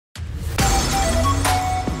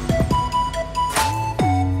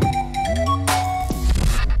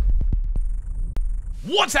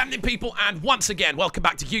What's happening, people? And once again, welcome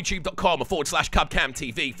back to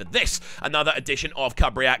youtube.com/CubCamTV for this, another edition of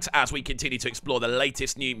CUBREACTS as we continue to explore the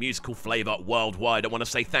latest new musical flavour worldwide. I want to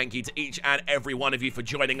say thank you to each and every one of you for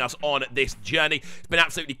joining us on this journey. It's been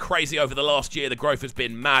absolutely crazy over the last year. The growth has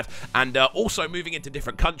been mad. And also moving into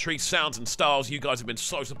different countries, sounds and styles. You guys have been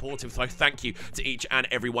so supportive, so thank you to each and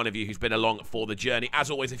every one of you who's been along for the journey. As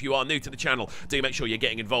always, if you are new to the channel, do make sure you're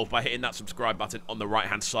getting involved by hitting that subscribe button on the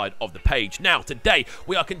right-hand side of the page. Now, today,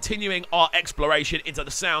 we are continuing our exploration into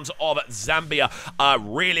the sounds of Zambia. A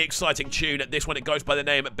really exciting tune. This one, it goes by the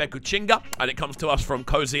name Bekuchinga, and it comes to us from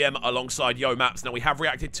Coziem alongside Yo Maps. Now, we have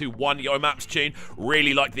reacted to one Yo Maps tune.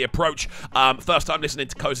 Really like the approach. First time listening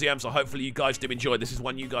to Coziem, so hopefully you guys do enjoy. This is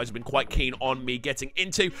one you guys have been quite keen on me getting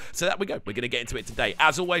into. So there we go. We're going to get into it today.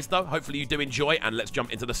 As always, though, hopefully you do enjoy, and let's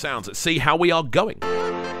jump into the sounds. Let's see how we are going.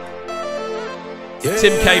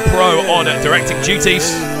 Tim K Pro on directing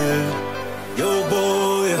duties. Yo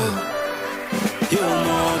boy, yo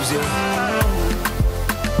mobs,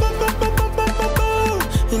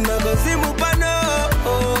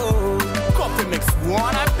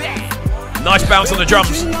 Nice bounce on the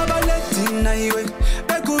drums.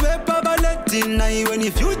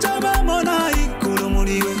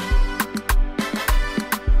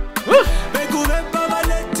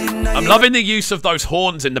 I'm loving the use of those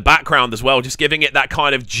horns in the background as well, just giving it that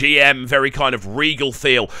kind of GM, very kind of regal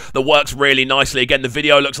feel that works really nicely. Again, the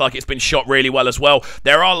video looks like it's been shot really well as well.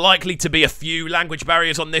 There are likely to be a few language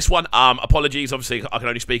barriers on this one. Apologies, obviously, I can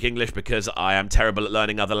only speak English because I am terrible at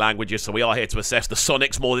learning other languages, so we are here to assess the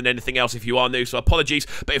sonics more than anything else if you are new, so apologies.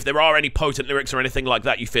 But if there are any potent lyrics or anything like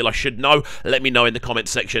that you feel I should know, let me know in the comment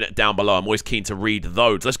section down below. I'm always keen to read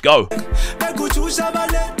those. Let's go.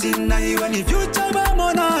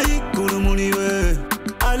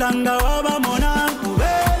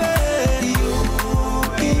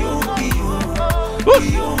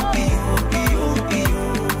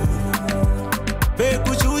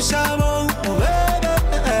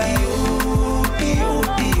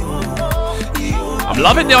 I'm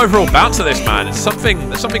loving the overall bounce of this, man.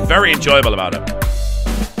 There's something very enjoyable about it.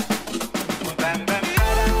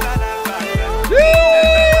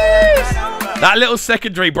 That little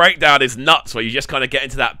secondary breakdown is nuts, where you just kind of get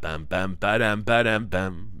into that bam bam badam badam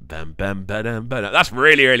bam bam bam badam badam. That's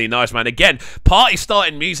really, really nice, man. Again, party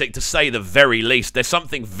starting music to say the very least. There's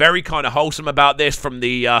something very kind of wholesome about this from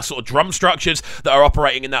the sort of drum structures that are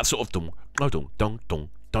operating in that sort of dum dum dum dum.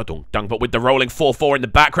 But with the rolling 4/4 in the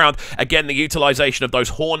background. Again, the utilization of those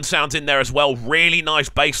horn sounds in there as well. Really nice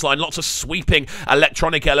bass line. Lots of sweeping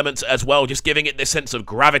electronic elements as well. Just giving it this sense of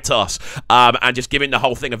gravitas. And just giving the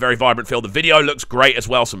whole thing a very vibrant feel. The video looks great as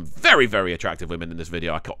well. Some very, very attractive women in this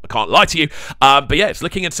video. I can't lie to you. But yeah, it's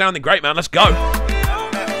looking and sounding great, man. Let's go.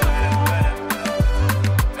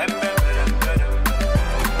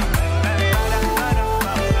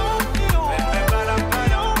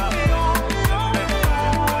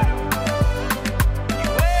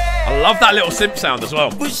 Love that little synth sound as well.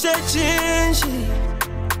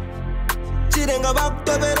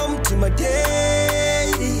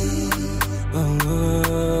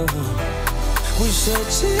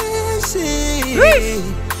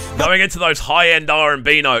 Going into those high-end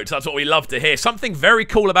R&B notes, that's what we love to hear. Something very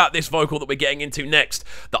cool about this vocal that we're getting into next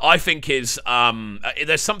that I think is,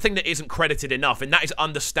 there's something that isn't credited enough, and that is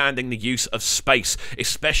understanding the use of space,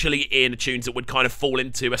 especially in tunes that would kind of fall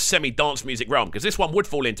into a semi-dance music realm, because this one would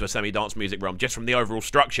fall into a semi-dance music realm just from the overall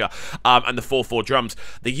structure and the 4/4 drums.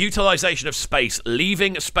 The utilization of space,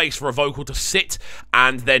 leaving space for a vocal to sit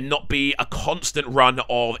and then not be a constant run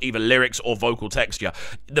of either lyrics or vocal texture.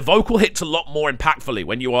 The vocal hits a lot more impactfully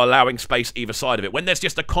when you are allowing space either side of it. When there's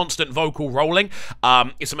just a constant vocal rolling,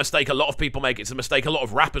 it's a mistake a lot of people make. It's a mistake a lot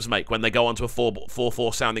of rappers make when they go onto a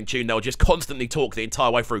 4/4 sounding tune. They'll just constantly talk the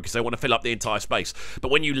entire way through because they want to fill up the entire space.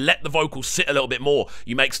 But when you let the vocals sit a little bit more,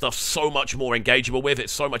 you make stuff so much more engageable with it.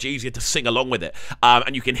 It's so much easier to sing along with it.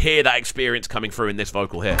 And you can hear that experience coming through in this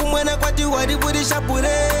vocal here.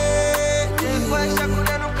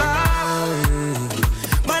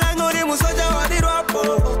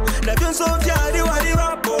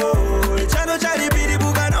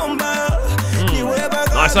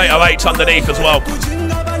 Nice 808s underneath as well.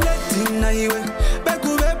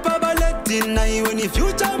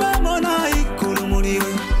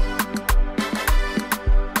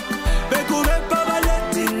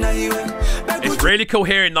 It's Really cool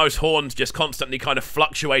hearing those horns just constantly kind of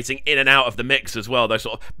fluctuating in and out of the mix as well. Those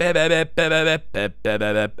sort of and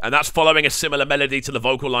that's following a similar melody to the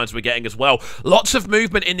vocal lines we're getting as well. Lots of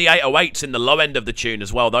movement in the 808s in the low end of the tune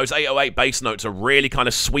as well. Those 808 bass notes are really kind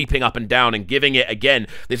of sweeping up and down and giving it, again,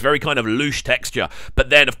 this very kind of loose texture. But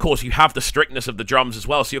then, of course, you have the strictness of the drums as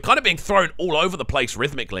well. So you're kind of being thrown all over the place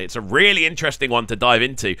rhythmically. It's a really interesting one to dive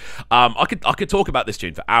into. I could talk about this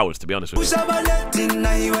tune for hours, to be honest with you.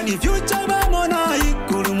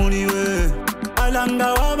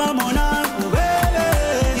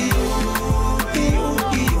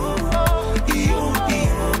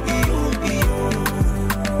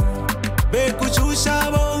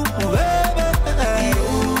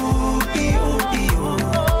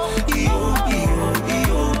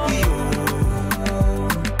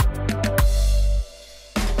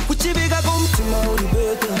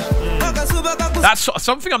 That's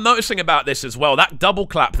something I'm noticing about this as well. That double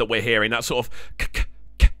clap that we're hearing, that sort of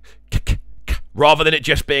rather than it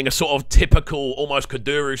just being a sort of typical, almost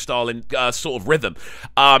Kuduro style in sort of rhythm.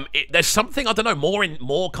 There's something, I don't know,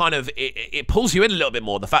 more kind of, it pulls you in a little bit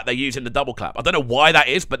more, the fact they're using the double clap. I don't know why that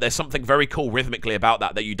is, but there's something very cool rhythmically about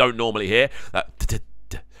that you don't normally hear. That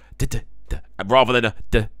rather than a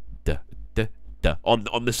on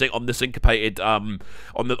the syncopated on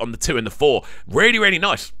the 2 and the 4. Really, really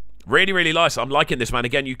nice. Really, really nice. I'm liking this, man.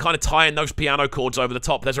 Again, you kind of tie in those piano chords over the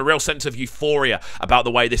top. There's a real sense of euphoria about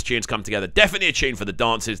the way this tune's come together. Definitely a tune for the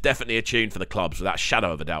dances. Definitely a tune for the clubs, without a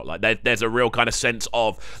shadow of a doubt. Like there's a real kind of sense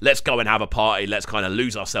of, let's go and have a party. Let's kind of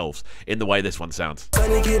lose ourselves in the way this one sounds.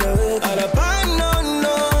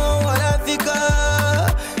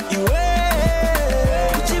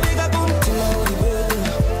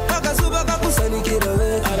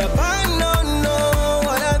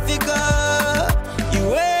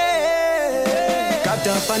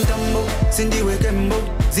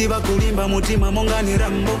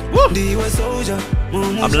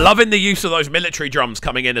 I'm loving the use of those military drums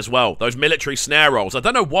coming in as well. Those military snare rolls. I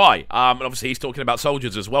don't know why. And obviously he's talking about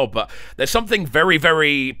soldiers as well, but there's something very,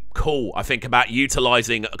 very cool, I think, about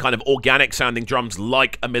utilizing kind of organic sounding drums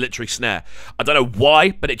like a military snare. I don't know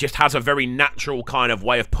why, but it just has a very natural kind of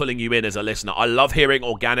way of pulling you in as a listener. I love hearing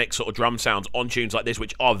organic sort of drum sounds on tunes like this,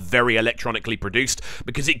 which are very electronically produced,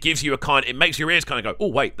 because it gives you it makes your ears kind of go, oh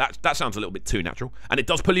wait, that sounds a little bit too natural, and it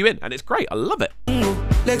does pull you in, and it's great. I love it.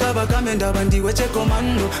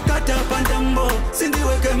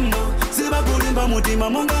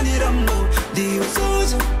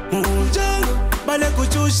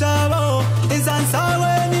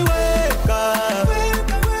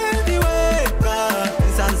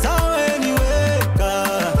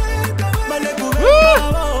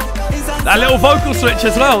 That little vocal switch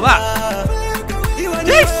as well,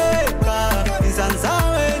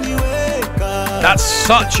 That's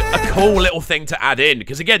such a cool little thing to add in,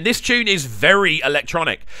 because again, this tune is very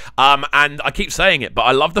electronic, and I keep saying it, but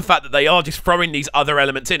I love the fact that they are just throwing these other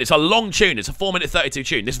elements in. It's a long tune. It's a 4:32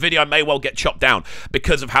 tune. This video may well get chopped down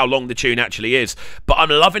because of how long the tune actually is, but I'm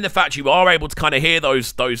loving the fact you are able to kind of hear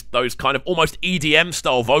those kind of almost EDM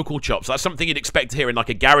style vocal chops. That's something you'd expect to hear in like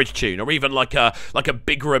a garage tune, or even like a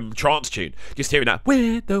big room trance tune. Just hearing that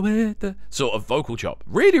with the sort of vocal chop.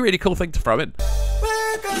 Really, really cool thing to throw in.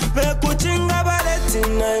 Bekuchinga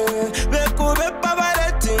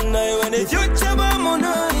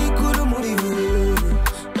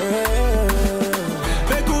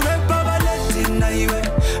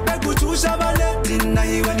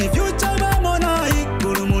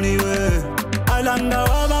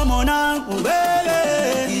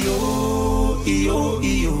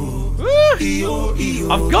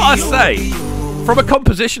I've got to say, from a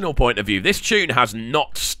compositional point of view, this tune has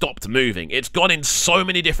not stopped moving. It's gone in so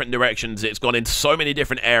many different directions. It's gone in so many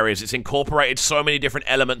different areas. It's incorporated so many different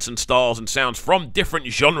elements and styles and sounds from different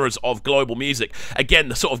genres of global music. Again,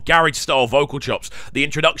 the sort of garage-style vocal chops, the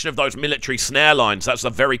introduction of those military snare lines, that's a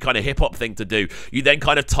very kind of hip-hop thing to do. You then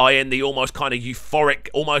kind of tie in the almost kind of euphoric,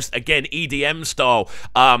 almost, again, EDM-style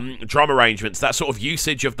drum arrangements, that sort of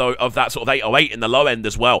usage of that sort of 808 in the low end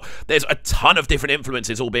as well. There's a ton of different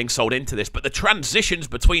influences all being sold into this, but the transitions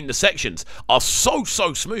between the sections are so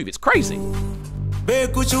smooth. It's crazy.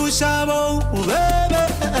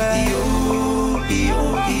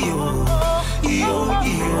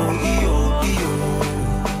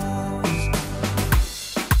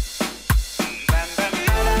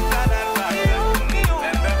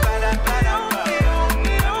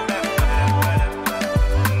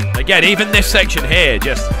 Again, even this section here,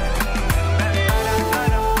 just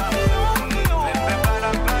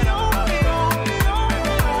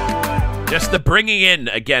the bringing in,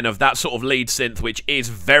 again, of that sort of lead synth, which is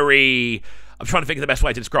very, I'm trying to think of the best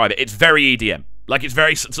way to describe it. It's very EDM. Like, it's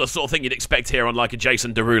very sort of thing you'd expect to hear on, like, a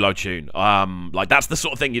Jason Derulo tune. Like, that's the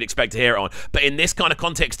sort of thing you'd expect to hear it on. But in this kind of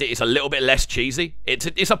context, it's a little bit less cheesy.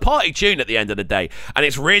 It's a party tune at the end of the day. And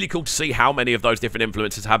it's really cool to see how many of those different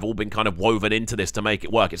influences have all been kind of woven into this to make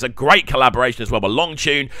it work. It's a great collaboration as well. A long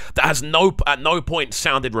tune that has at no point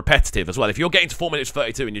sounded repetitive as well. If you're getting to 4 minutes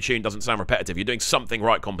 32 and your tune doesn't sound repetitive, you're doing something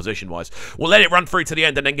right composition-wise. We'll let it run through to the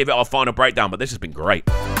end and then give it our final breakdown. But this has been great.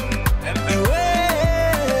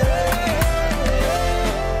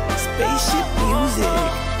 Spaceship music.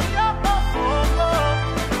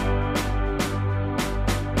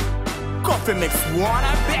 Coffee mix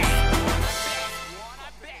wanna be.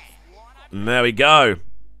 And there we go.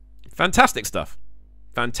 Fantastic stuff.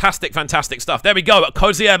 Fantastic, fantastic stuff. There we go.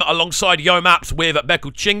 Coziem alongside Yo Maps with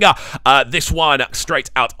Bekuchinga. This one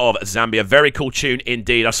straight out of Zambia. Very cool tune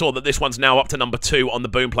indeed. I saw that this one's now up to number 2 on the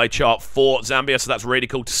Boomplay chart for Zambia, so that's really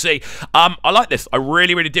cool to see. I like this. I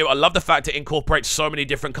really, really do. I love the fact it incorporates so many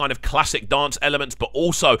different kind of classic dance elements, but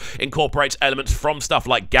also incorporates elements from stuff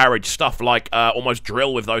like garage, stuff like almost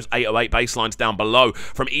drill with those 808 bass lines down below,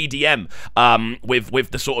 from EDM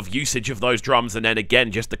with the sort of usage of those drums, and then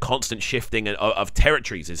again just the constant shifting of territory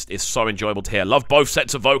is so enjoyable to hear. Love both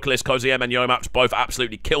sets of vocalists. Coziem and Yo Maps both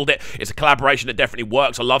absolutely killed it. It's a collaboration that definitely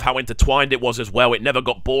works. I love how intertwined it was as well. It never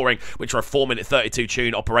got boring, which for a 4-minute 32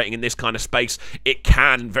 tune operating in this kind of space, it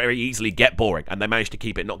can very easily get boring, and they managed to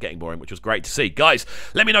keep it not getting boring, which was great to see. Guys,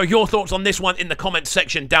 let me know your thoughts on this one in the comments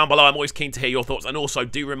section down below. I'm always keen to hear your thoughts, and also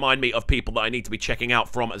do remind me of people that I need to be checking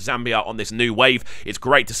out from Zambia on this new wave. It's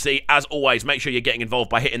great to see. As always, make sure you're getting involved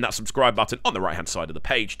by hitting that subscribe button on the right hand side of the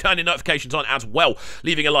page, turning notifications on as well,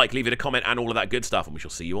 leaving a like, leaving a comment, and all of that good stuff, and we shall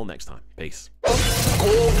see you all next time. Peace.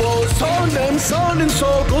 Them sounding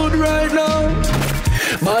so good right now,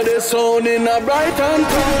 but they're sounding a bright and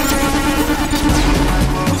cold.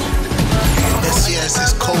 Yes,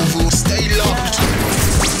 it's Kovu. Stay locked.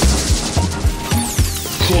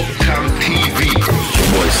 Coziem TV.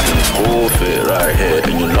 Boys, all fit right here,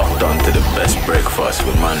 and you're locked on to the best breakfast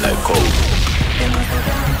with man like Kovu.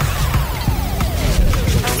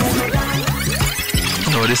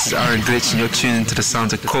 Yo, this is Aaron Glitch, and you're tuning to the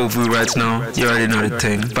sounds of Kovu right now. You already know the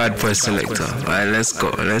thing. Bad boy selector. Alright, let's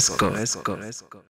go.